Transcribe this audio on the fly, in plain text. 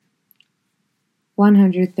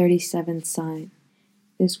137th sign.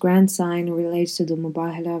 This grand sign relates to the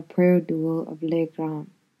Mubahala prayer dual of Legram.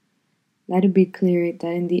 Let it be clear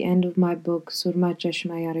that in the end of my book, Surma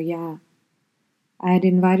Chashma Arya, I had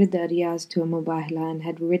invited the Aryas to a Mubahala and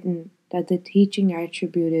had written that the teaching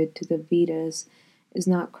attributed to the Vedas is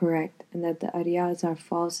not correct and that the Aryas are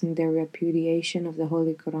false in their repudiation of the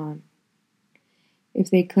Holy Quran. If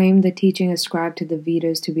they claim the teaching ascribed to the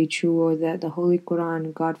Vedas to be true or that the Holy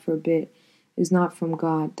Quran, God forbid, is not from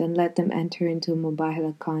God, then let them enter into a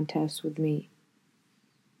Mubahala contest with me.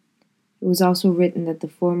 It was also written that the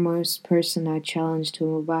foremost person I challenged to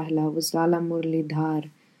a Mubahala was Lala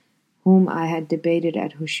Muralidhar, whom I had debated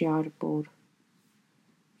at Hoshiarpur.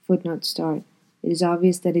 Footnote start. It is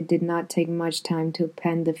obvious that it did not take much time to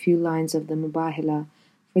pen the few lines of the Mubahala,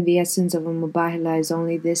 for the essence of a Mubahala is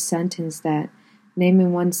only this sentence that,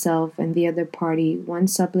 naming oneself and the other party, one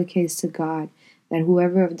supplicates to God that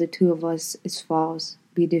whoever of the two of us is false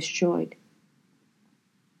be destroyed.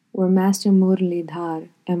 Were Master Muralidhar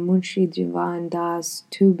and Munshi Jivan Das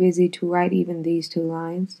too busy to write even these two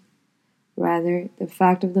lines? Rather, the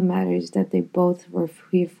fact of the matter is that they both were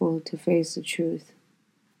fearful to face the truth.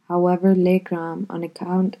 However, Lekram, on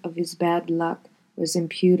account of his bad luck, was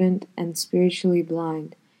impudent and spiritually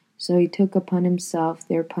blind, so he took upon himself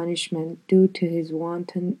their punishment due to his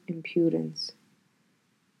wanton impudence.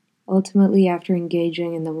 Ultimately, after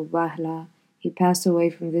engaging in the Mubahala, he passed away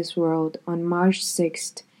from this world on March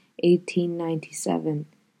 6, 1897,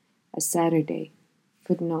 a Saturday.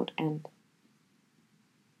 Footnote end.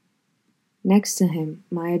 Next to him,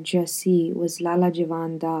 my addressee was Lala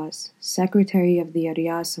Jivan Das, secretary of the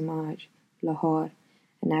Arya Samaj, Lahore,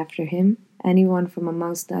 and after him, anyone from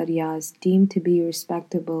amongst the Aryas deemed to be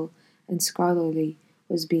respectable and scholarly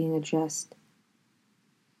was being addressed.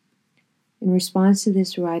 In response to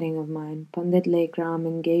this writing of mine, Pandit Lekram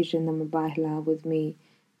engaged in the Mubahala with me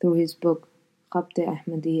through his book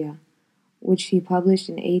Khabt-e-Ahmadiyya, which he published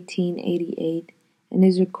in 1888 and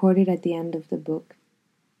is recorded at the end of the book.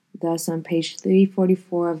 Thus, on page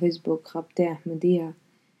 344 of his book Khabt-e-Ahmadiyya,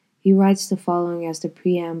 he writes the following as the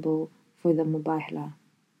preamble for the Mubahala.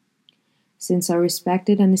 Since our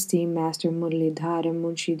respected and esteemed Master Muralidhar and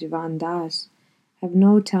Munshi Jivan Das have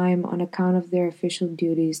no time on account of their official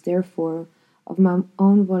duties, therefore, of my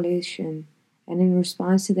own volition, and in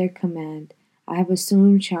response to their command, I have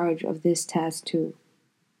assumed charge of this task too.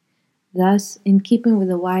 Thus, in keeping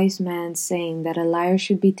with a wise man's saying that a liar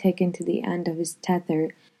should be taken to the end of his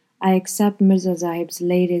tether, I accept Mirza Sahib's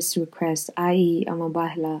latest request, i.e. a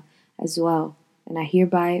Mubahala, as well, and I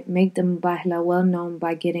hereby make the Mubahala well known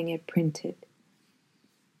by getting it printed.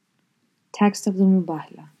 Text of the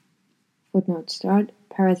Mubahala. Footnote start.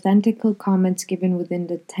 Parenthetical comments given within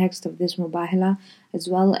the text of this Mubahala, as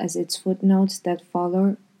well as its footnotes that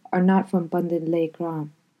follow, are not from Pandit Lekram.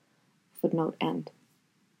 Footnote end.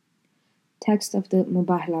 Text of the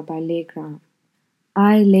Mubahala by Lekram.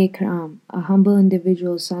 I, Lekram, a humble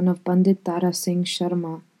individual son of Pandit Tara Singh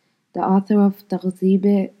Sharma, the author of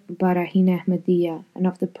Taghzib-e-Barahin Ahmadiyya and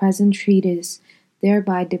of the present treatise,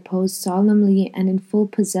 thereby depose solemnly and in full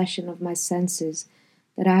possession of my senses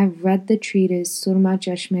that I have read the treatise Surma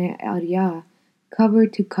Chashma Arya cover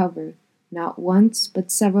to cover, not once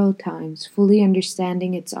but several times, fully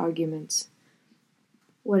understanding its arguments.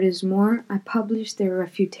 What is more, I published their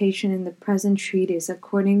refutation in the present treatise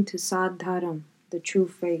according to Sad Dharam, the true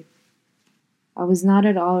faith. I was not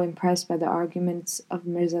at all impressed by the arguments of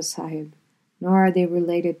Mirza Sahib, nor are they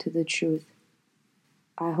related to the truth.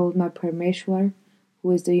 I hold my Parmeshwar,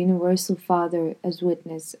 who is the Universal Father, as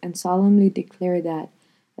witness, and solemnly declare that,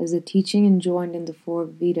 as the teaching enjoined in the four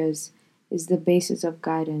Vedas is the basis of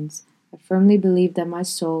guidance, I firmly believe that my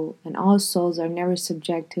soul, and all souls, are never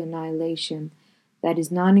subject to annihilation, that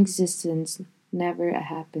is, non-existence never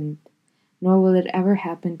happened, nor will it ever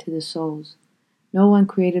happen to the souls. No one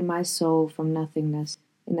created my soul from nothingness.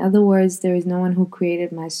 In other words, there is no one who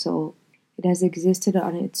created my soul. It has existed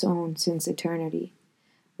on its own since eternity.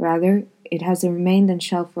 Rather, it has remained and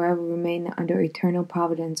shall forever remain under eternal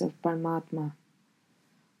providence of Paramatma.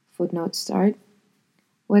 Footnote start.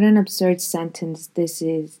 What an absurd sentence this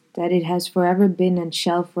is, that it has forever been and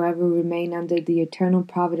shall forever remain under the eternal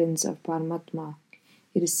providence of Paramatma.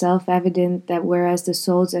 It is self-evident that whereas the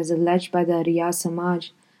souls as alleged by the Arya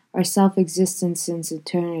Samaj are self-existent since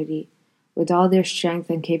eternity, with all their strength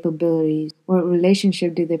and capabilities, what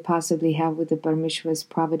relationship do they possibly have with the Parmeshwar's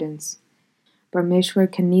providence?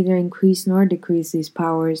 Parmeshwar can neither increase nor decrease these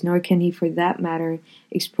powers, nor can he, for that matter,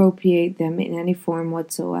 expropriate them in any form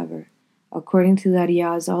whatsoever. According to the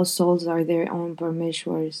Aryas, all souls are their own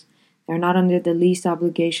Parmeshwars. They are not under the least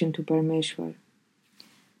obligation to Parmeshwar.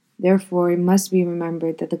 Therefore, it must be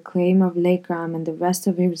remembered that the claim of Lekram and the rest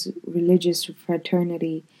of his religious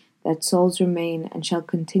fraternity that souls remain and shall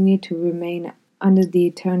continue to remain under the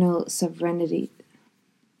eternal sovereignty.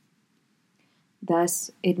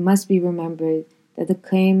 Thus, it must be remembered that the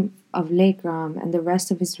claim of Lekram and the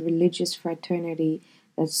rest of his religious fraternity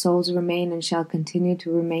that souls remain and shall continue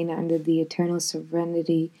to remain under the eternal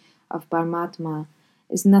sovereignty of Paramatma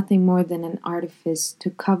is nothing more than an artifice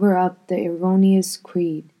to cover up the erroneous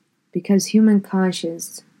creed, because human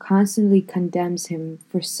conscience constantly condemns him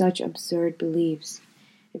for such absurd beliefs.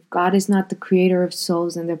 If God is not the creator of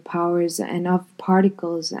souls and their powers and of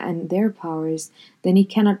particles and their powers, then he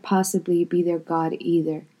cannot possibly be their God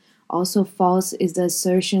either. Also false is the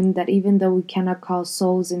assertion that even though we cannot call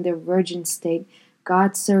souls in their virgin state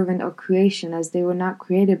God's servant or creation, as they were not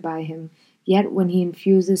created by him, yet when he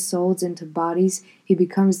infuses souls into bodies, he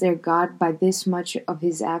becomes their God by this much of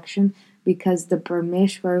his action, because the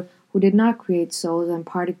Parameshwar, who did not create souls and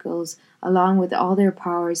particles along with all their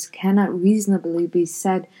powers, cannot reasonably be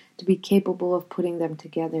said to be capable of putting them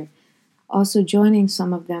together. Also, joining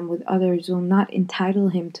some of them with others will not entitle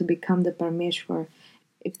him to become the Parameshwar.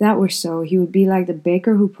 If that were so, he would be like the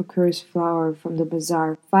baker who procures flour from the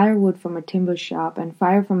bazaar, firewood from a timber shop, and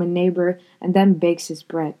fire from a neighbor, and then bakes his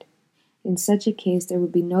bread. In such a case, there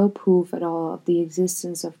would be no proof at all of the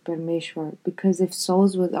existence of Parameshwar, because if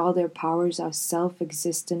souls with all their powers are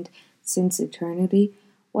self-existent since eternity,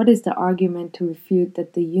 what is the argument to refute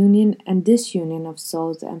that the union and disunion of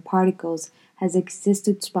souls and particles has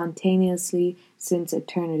existed spontaneously since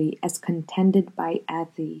eternity, as contended by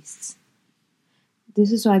atheists?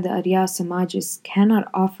 This is why the Arya Samajists cannot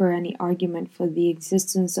offer any argument for the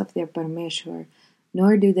existence of their Parameshwar,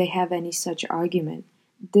 nor do they have any such argument.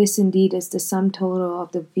 This indeed is the sum total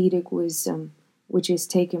of the Vedic wisdom, which is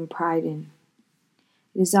taken pride in.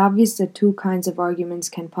 It is obvious that two kinds of arguments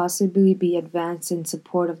can possibly be advanced in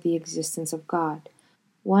support of the existence of God.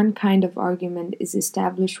 One kind of argument is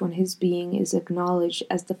established when his being is acknowledged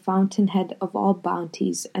as the fountainhead of all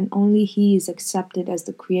bounties, and only he is accepted as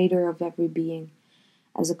the creator of every being.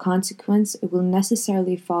 As a consequence, it will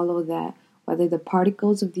necessarily follow that, whether the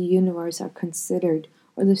particles of the universe are considered,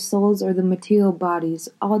 or the souls or the material bodies,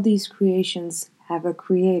 all these creations have a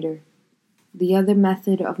creator. The other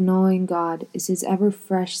method of knowing God is his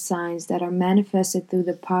ever-fresh signs that are manifested through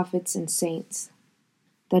the prophets and saints.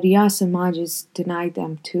 The Arya Samajists denied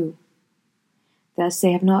them too. Thus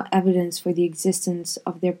they have no evidence for the existence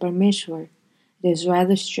of their Parameshwar. It is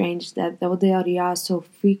rather strange that though the Aryas so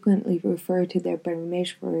frequently refer to their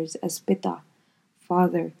Parameshwars as Pita,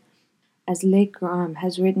 Father, as Lekram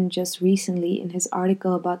has written just recently in his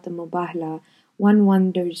article about the Mubahila, one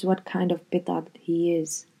wonders what kind of Pita he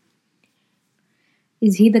is.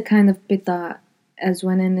 Is he the kind of Pita as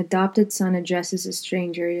when an adopted son addresses a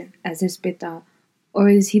stranger as his Pita, or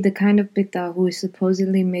is he the kind of Pita who is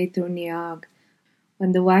supposedly made through Niyag,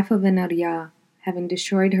 when the wife of an Arya, having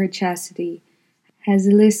destroyed her chastity, has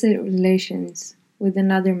illicit relations with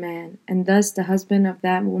another man, and thus the husband of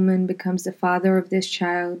that woman becomes the father of this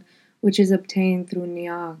child, which is obtained through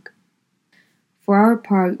Niyag. For our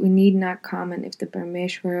part, we need not comment if the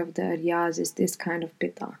Parameshwar of the Aryas is this kind of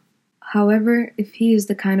Pita. However, if he is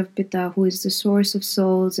the kind of Pita who is the source of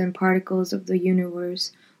souls and particles of the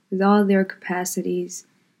universe, with all their capacities,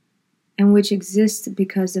 and which exist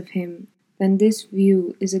because of him, then this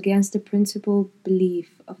view is against the principal belief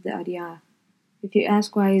of the Arya. If you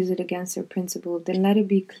ask why is it against their principle, then let it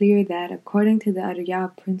be clear that, according to the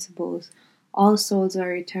Arya principles, all souls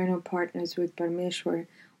are eternal partners with Parameshwar,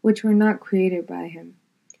 which were not created by him.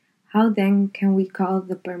 How then can we call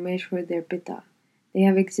the Parameshwar their Pita? They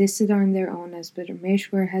have existed on their own as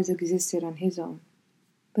Parameshwar has existed on his own.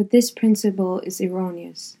 But this principle is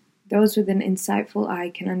erroneous. Those with an insightful eye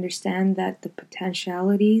can understand that the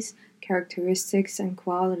potentialities, characteristics, and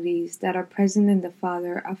qualities that are present in the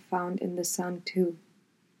Father are found in the Son too.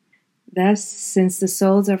 Thus, since the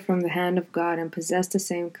souls are from the hand of God and possess the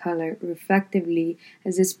same color, reflectively,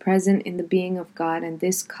 as is present in the being of God, and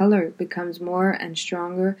this color becomes more and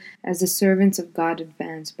stronger as the servants of God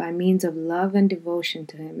advance, by means of love and devotion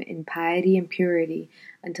to Him, in piety and purity,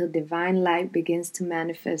 until divine light begins to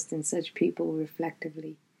manifest in such people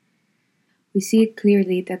reflectively. We see it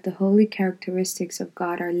clearly that the holy characteristics of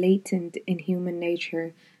God are latent in human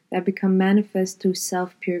nature that become manifest through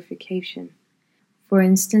self-purification. For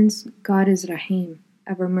instance, God is Rahim,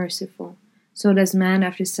 ever merciful. So does man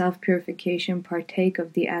after self-purification partake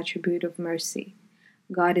of the attribute of mercy.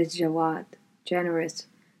 God is Jawad, generous.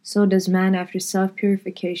 So does man after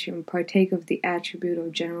self-purification partake of the attribute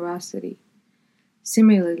of generosity.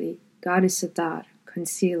 Similarly, God is Sattar,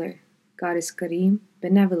 concealer. God is Kareem,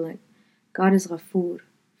 benevolent. God is Ghafoor,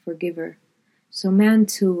 forgiver. So man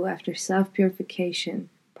too, after self-purification,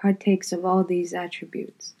 partakes of all these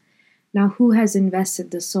attributes. Now who has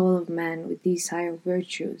invested the soul of man with these higher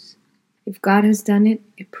virtues? If God has done it,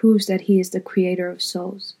 it proves that he is the creator of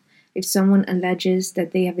souls. If someone alleges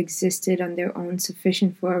that they have existed on their own,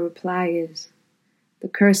 sufficient for a reply is, "The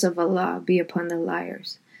curse of Allah be upon the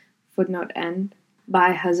liars." Footnote end.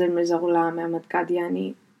 By Hazrat Mirza Ghulam Ahmad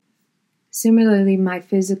Qadiani. Similarly, my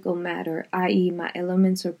physical matter, i.e. my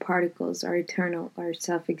elements or particles, are eternal or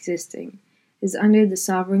self-existing, is under the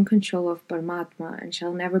sovereign control of Paramatma and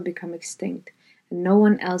shall never become extinct, and no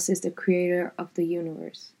one else is the creator of the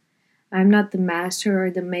universe. I am not the master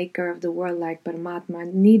or the maker of the world like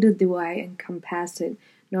Paramatma, neither do I encompass it,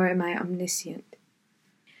 nor am I omniscient.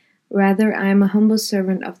 Rather, I am a humble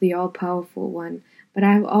servant of the all-powerful One, but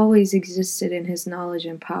I have always existed in his knowledge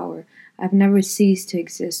and power. I have never ceased to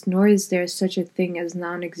exist, nor is there such a thing as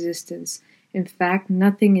non-existence. In fact,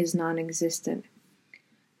 nothing is non-existent.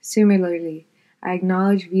 Similarly, I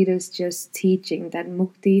acknowledge Veda's just teaching that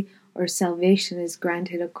mukti or salvation is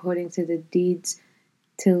granted according to the deeds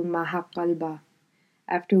till Mahakalba,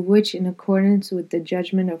 after which, in accordance with the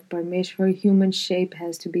judgment of Parmeshwar, human shape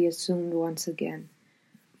has to be assumed once again.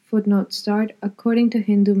 Footnote start. According to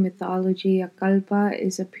Hindu mythology, a kalpa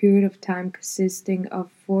is a period of time consisting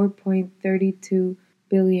of 4.32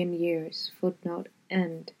 billion years. Footnote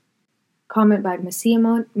end. Comment by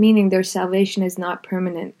Masih, meaning their salvation is not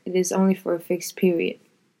permanent, it is only for a fixed period.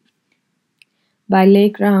 By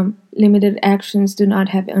Lake Ram, limited actions do not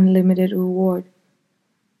have unlimited reward.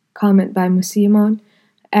 Comment by Masih,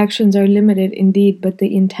 actions are limited indeed, but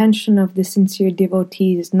the intention of the sincere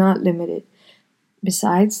devotee is not limited.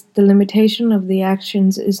 Besides, the limitation of the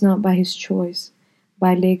actions is not by his choice.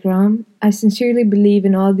 By Lake Ram, I sincerely believe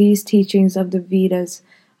in all these teachings of the Vedas.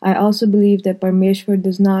 I also believe that Parmeshwar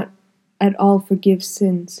does not at all forgive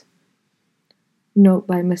sins. Note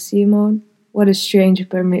by Masih, what a strange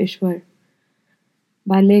Parmeshwar.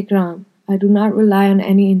 By Lake Ram, I do not rely on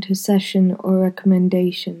any intercession or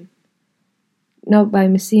recommendation. Note by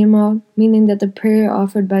Masih, meaning that the prayer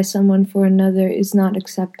offered by someone for another is not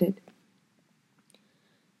accepted.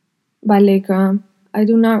 By Lake Ram, I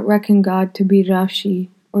do not reckon God to be Rashi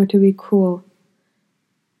or to be cruel.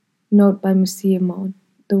 Note by Masih,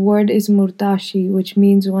 the word is Murtashi, which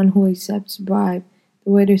means one who accepts bribe. The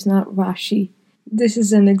word is not Rashi. This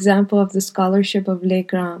is an example of the scholarship of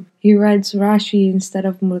Lake Ram. He writes Rashi instead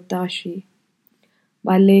of Murtashi.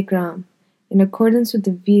 By Lake Ram, in accordance with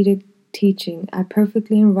the Vedic teaching, I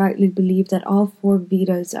perfectly and rightly believe that all four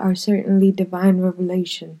Vedas are certainly divine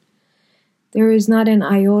revelation. There is not an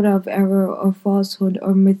iota of error or falsehood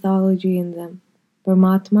or mythology in them.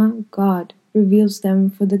 Paramatma, God, reveals them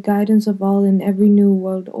for the guidance of all in every new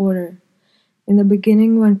world order. In the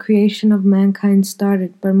beginning, when creation of mankind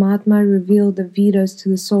started, Paramatma revealed the Vedas to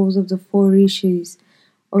the souls of the four rishis,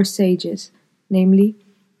 or sages, namely,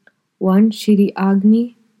 1. Shri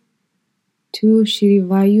Agni, 2. Shri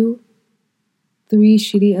Vayu, 3.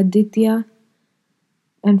 Shri Aditya,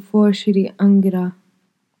 and 4. Shri Angira.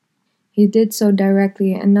 He did so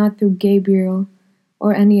directly and not through Gabriel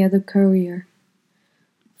or any other courier.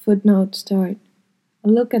 Footnote start. A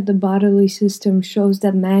look at the bodily system shows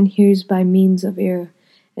that man hears by means of air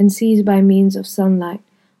and sees by means of sunlight.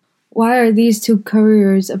 Why are these two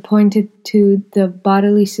couriers appointed to the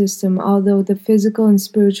bodily system, although the physical and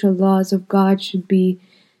spiritual laws of God should be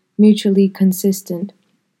mutually consistent?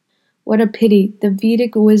 What a pity! The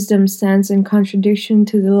Vedic wisdom stands in contradiction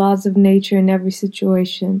to the laws of nature in every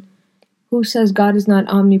situation. Who says God is not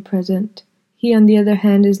omnipresent? He, on the other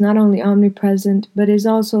hand, is not only omnipresent, but is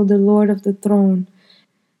also the Lord of the throne.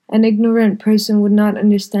 An ignorant person would not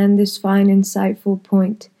understand this fine, insightful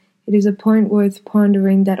point. It is a point worth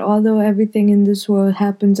pondering that although everything in this world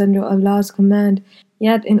happens under Allah's command,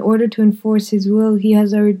 yet in order to enforce His will, He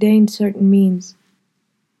has ordained certain means.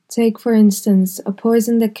 Take, for instance, a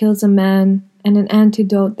poison that kills a man and an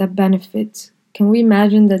antidote that benefits. Can we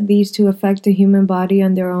imagine that these two affect the human body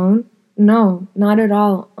on their own? No, not at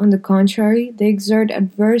all. On the contrary, they exert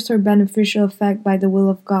adverse or beneficial effect by the will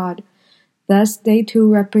of God. Thus, they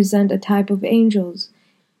too represent a type of angels.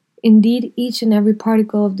 Indeed, each and every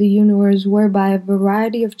particle of the universe whereby a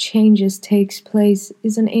variety of changes takes place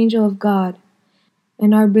is an angel of God.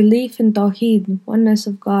 And our belief in Tawheed, oneness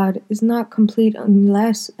of God, is not complete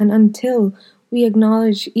unless and until we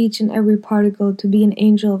acknowledge each and every particle to be an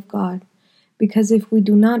angel of God. Because if we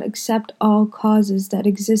do not accept all causes that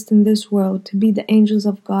exist in this world to be the angels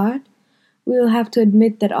of God, we will have to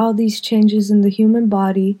admit that all these changes in the human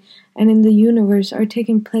body and in the universe are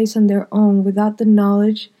taking place on their own without the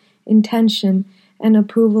knowledge, intention, and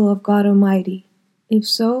approval of God Almighty? If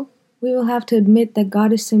so, we will have to admit that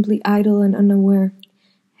God is simply idle and unaware.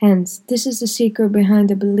 Hence, this is the secret behind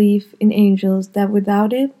the belief in angels, that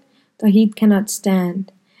without it, Tawhid cannot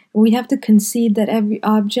stand. And we have to concede that every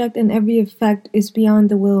object and every effect is beyond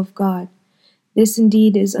the will of God. This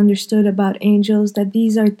indeed is understood about angels, that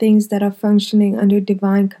these are things that are functioning under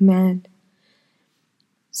divine command.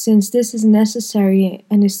 Since this is necessary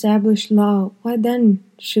and established law, why then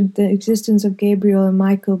should the existence of Gabriel and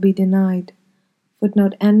Michael be denied?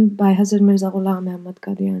 Footnote End by Hazrat Mirza Ghulam Ahmad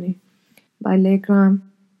Qadiani. By Lekram.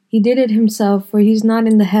 He did it himself, for he is not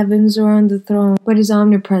in the heavens or on the throne, but is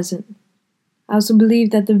omnipresent. I also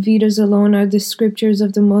believe that the Vedas alone are the scriptures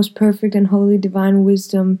of the most perfect and holy divine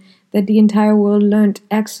wisdom, that the entire world learnt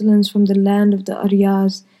excellence from the land of the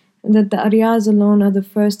Aryas, and that the Aryas alone are the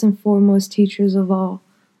first and foremost teachers of all.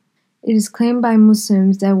 It is claimed by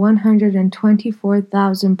Muslims that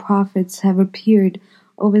 124,000 prophets have appeared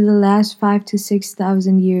over the last 5,000 to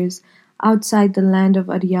 6,000 years outside the land of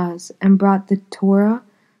Aryas and brought the Torah,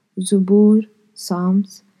 Zubur,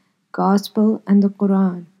 Psalms, Gospel, and the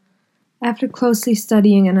Quran. After closely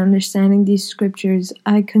studying and understanding these scriptures,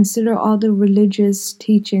 I consider all the religious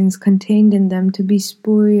teachings contained in them to be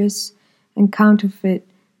spurious and counterfeit,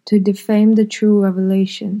 to defame the true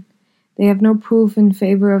revelation. They have no proof in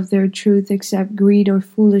favor of their truth except greed or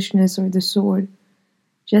foolishness or the sword.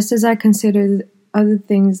 Just as I consider other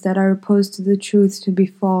things that are opposed to the truth to be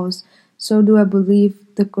false, so do I believe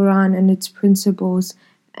the Quran and its principles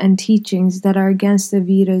and teachings that are against the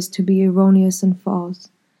Vedas to be erroneous and false.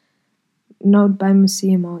 Note by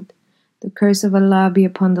Masih Maud. The curse of Allah be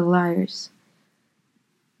upon the liars.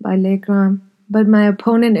 By Lekram. But my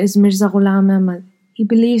opponent is Mirza Ghulam Ahmad. He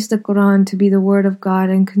believes the Quran to be the word of God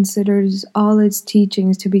and considers all its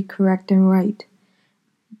teachings to be correct and right.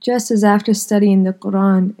 Just as after studying the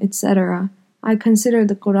Quran, etc., I consider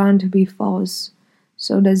the Quran to be false,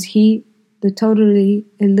 so does he, the totally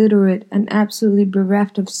illiterate and absolutely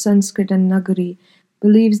bereft of Sanskrit and Nagari,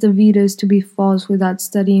 believes the Vedas to be false without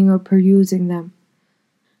studying or perusing them.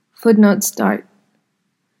 Footnote start.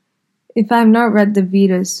 If I have not read the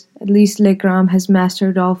Vedas, at least Lekram has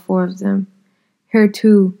mastered all 4 of them. Here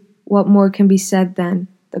too, what more can be said then?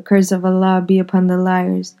 The curse of Allah be upon the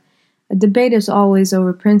liars. A debate is always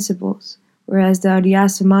over principles, whereas the Arya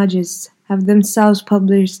Samajists have themselves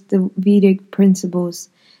published the Vedic principles.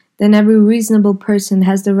 Then every reasonable person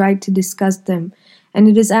has the right to discuss them, and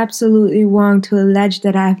it is absolutely wrong to allege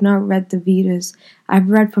that I have not read the Vedas. I have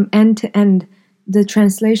read from end to end the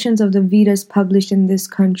translations of the Vedas published in this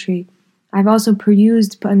country. I have also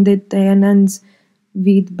perused Pandit Dayanand's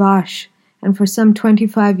Ved Bhash, and for some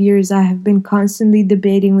 25 years I have been constantly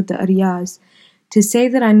debating with the Aryas. To say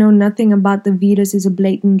that I know nothing about the Vedas is a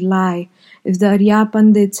blatant lie. If the Arya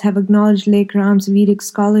Pandits have acknowledged Lekram's Vedic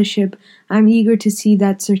scholarship, I am eager to see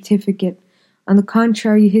that certificate. On the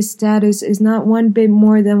contrary, his status is not one bit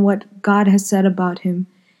more than what God has said about him.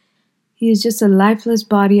 He is just a lifeless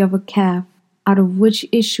body of a calf, out of which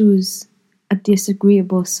issues a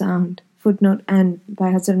disagreeable sound. Footnote End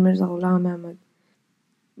by Hazrat Mirza Ghulam Ahmad.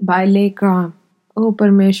 By Lekram. O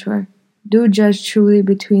Parmeshwar, do judge truly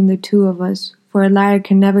between the 2 of us, for a liar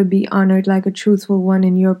can never be honored like a truthful one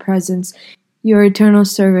in your presence. Your eternal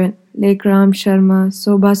servant, Lekram Sharma,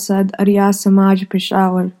 Sobhasad, Arya Samaj,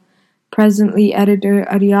 Peshawar. Presently editor,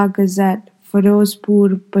 Arya Gazette,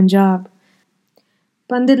 Firozpur, Punjab.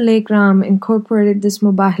 Pandit Lekram incorporated this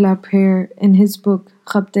Mubahila prayer in his book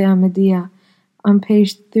Khabt-e Ahmadiyya on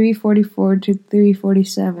page 344 to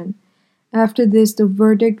 347. After this, the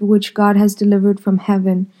verdict which God has delivered from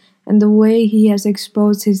heaven, and the way he has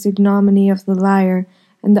exposed his ignominy of the liar,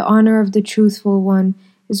 and the honor of the truthful one,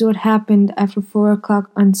 is what happened after 4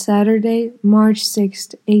 o'clock on Saturday, March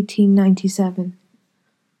 6, 1897.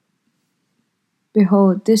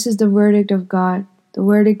 Behold, this is the verdict of God, the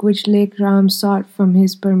verdict which Lekram sought from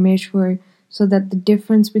his Parmeshwar, so that the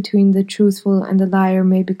difference between the truthful and the liar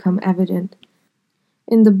may become evident.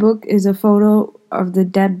 In the book is a photo of the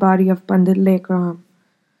dead body of Pandit Lekram.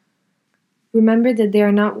 Remember that there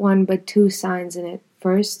are not 1 but 2 signs in it.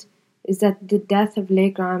 First is that the death of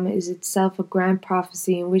Lekram is itself a grand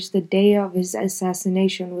prophecy in which the day of his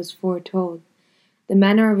assassination was foretold. The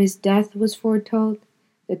manner of his death was foretold,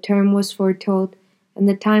 the term was foretold, and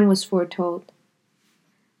the time was foretold.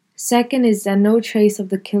 Second is that no trace of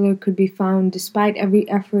the killer could be found despite every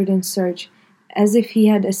effort and search, as if he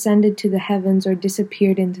had ascended to the heavens or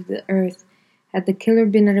disappeared into the earth. Had the killer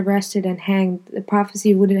been arrested and hanged, the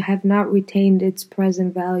prophecy would have not retained its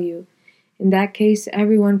present value. In that case,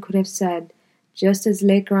 everyone could have said, just as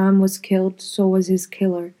Lekram was killed, so was his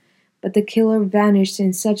killer. but the killer vanished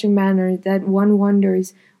in such a manner that one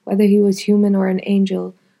wonders whether he was human or an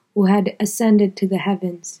angel who had ascended to the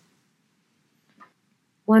heavens.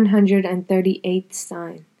 138th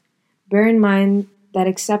sign. Bear in mind that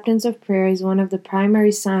acceptance of prayer is one of the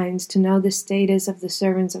primary signs to know the status of the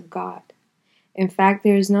servants of God. In fact,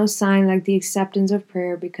 there is no sign like the acceptance of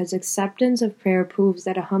prayer, because acceptance of prayer proves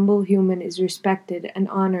that a humble human is respected and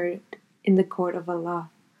honored in the court of Allah.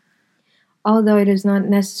 Although it is not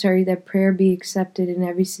necessary that prayer be accepted in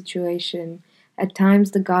every situation, at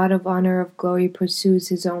times the God of honor of glory pursues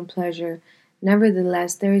his own pleasure.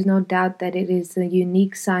 Nevertheless, there is no doubt that it is the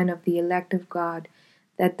unique sign of the elect of God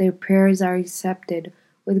that their prayers are accepted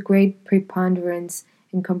with great preponderance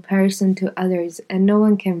in comparison to others, and no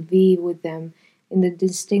one can vie with them in the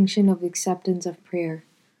distinction of acceptance of prayer.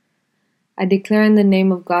 I declare in the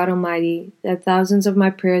name of God Almighty that thousands of my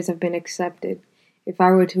prayers have been accepted. If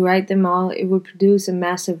I were to write them all, it would produce a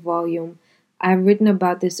massive volume. I have written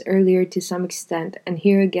about this earlier to some extent, and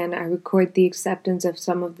here again I record the acceptance of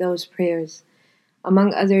some of those prayers.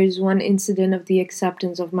 Among others, one incident of the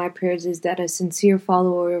acceptance of my prayers is that a sincere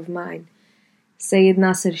follower of mine, Sayyid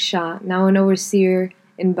Nasir Shah, now an overseer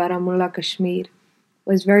in Baramulla, Kashmir,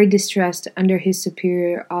 was very distressed under his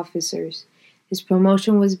superior officers. His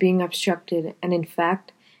promotion was being obstructed, and in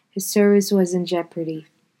fact, his service was in jeopardy.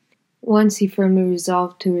 Once he firmly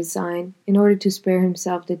resolved to resign, in order to spare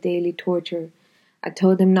himself the daily torture. I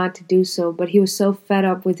told him not to do so, but he was so fed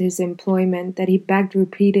up with his employment that he begged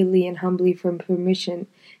repeatedly and humbly for permission,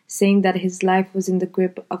 saying that his life was in the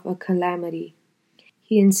grip of a calamity.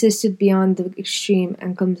 He insisted beyond the extreme,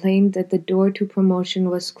 and complained that the door to promotion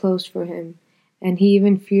was closed for him, and he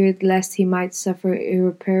even feared lest he might suffer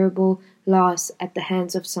irreparable loss at the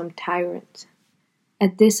hands of some tyrant.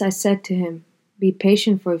 At this I said to him, "Be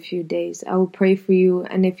patient for a few days. I will pray for you,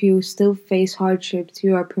 and if you still face hardships,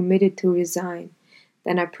 you are permitted to resign."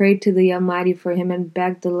 Then I prayed to the Almighty for him and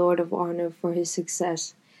begged the Lord of Honor for his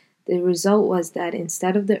success. The result was that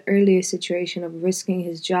instead of the earlier situation of risking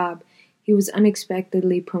his job, he was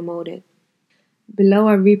unexpectedly promoted. Below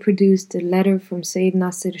I reproduced the letter from Sayyid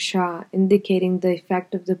Nasir Shah indicating the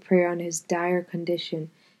effect of the prayer on his dire condition.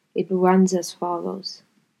 It runs as follows.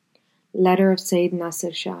 Letter of Sayyid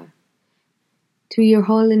Nasir Shah. To Your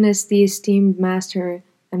Holiness the esteemed Master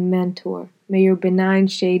and Mentor, may your benign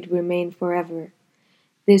shade remain forever.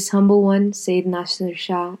 This humble one, Sayyid Nasir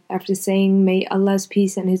Shah, after saying, "May Allah's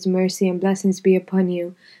peace and His mercy and blessings be upon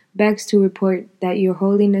you," begs to report that Your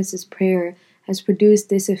Holiness's prayer has produced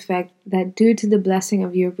this effect, that due to the blessing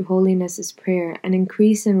of Your Holiness's prayer, an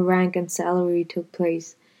increase in rank and salary took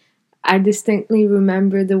place. I distinctly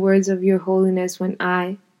remember the words of Your Holiness when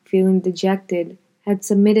I, feeling dejected, had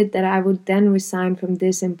submitted that I would then resign from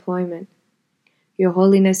this employment. Your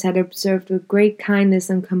Holiness had observed with great kindness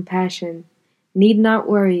and compassion, "Need not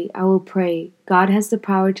worry, I will pray. God has the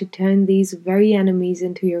power to turn these very enemies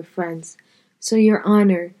into your friends. So Your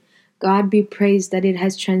Honor, God be praised that it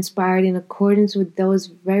has transpired in accordance with those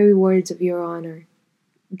very words of Your Honor."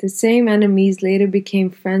 The same enemies later became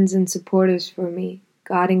friends and supporters for me.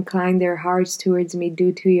 God inclined their hearts towards me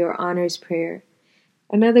due to Your Honor's prayer.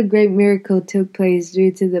 Another great miracle took place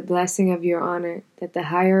due to the blessing of Your Honor, that the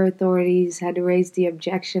higher authorities had raised the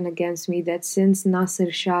objection against me that since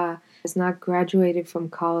Nasir Shah has not graduated from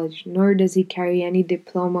college, nor does he carry any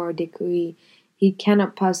diploma or degree, he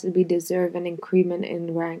cannot possibly deserve an increment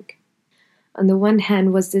in rank. On the one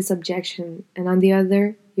hand was this objection, and on the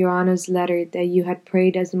other, Your Honor's letter that you had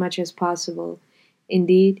prayed as much as possible.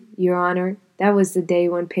 Indeed, Your Honor, that was the day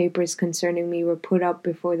when papers concerning me were put up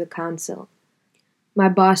before the council. My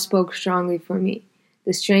boss spoke strongly for me.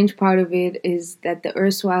 The strange part of it is that the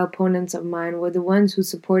erstwhile opponents of mine were the ones who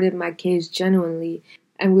supported my case genuinely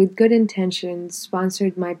and with good intentions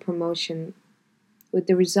sponsored my promotion, with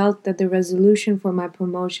the result that the resolution for my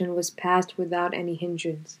promotion was passed without any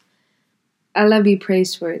hindrance. Allah be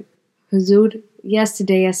praised for it. Huzur,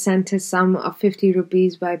 yesterday I sent a sum of 50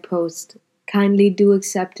 rupees by post. Kindly do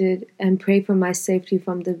accept it and pray for my safety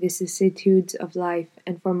from the vicissitudes of life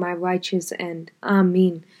and for my righteous end.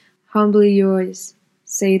 Ameen. Humbly yours,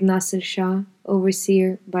 Sayyid Nasir Shah,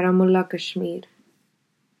 Overseer, Baramulla, Kashmir.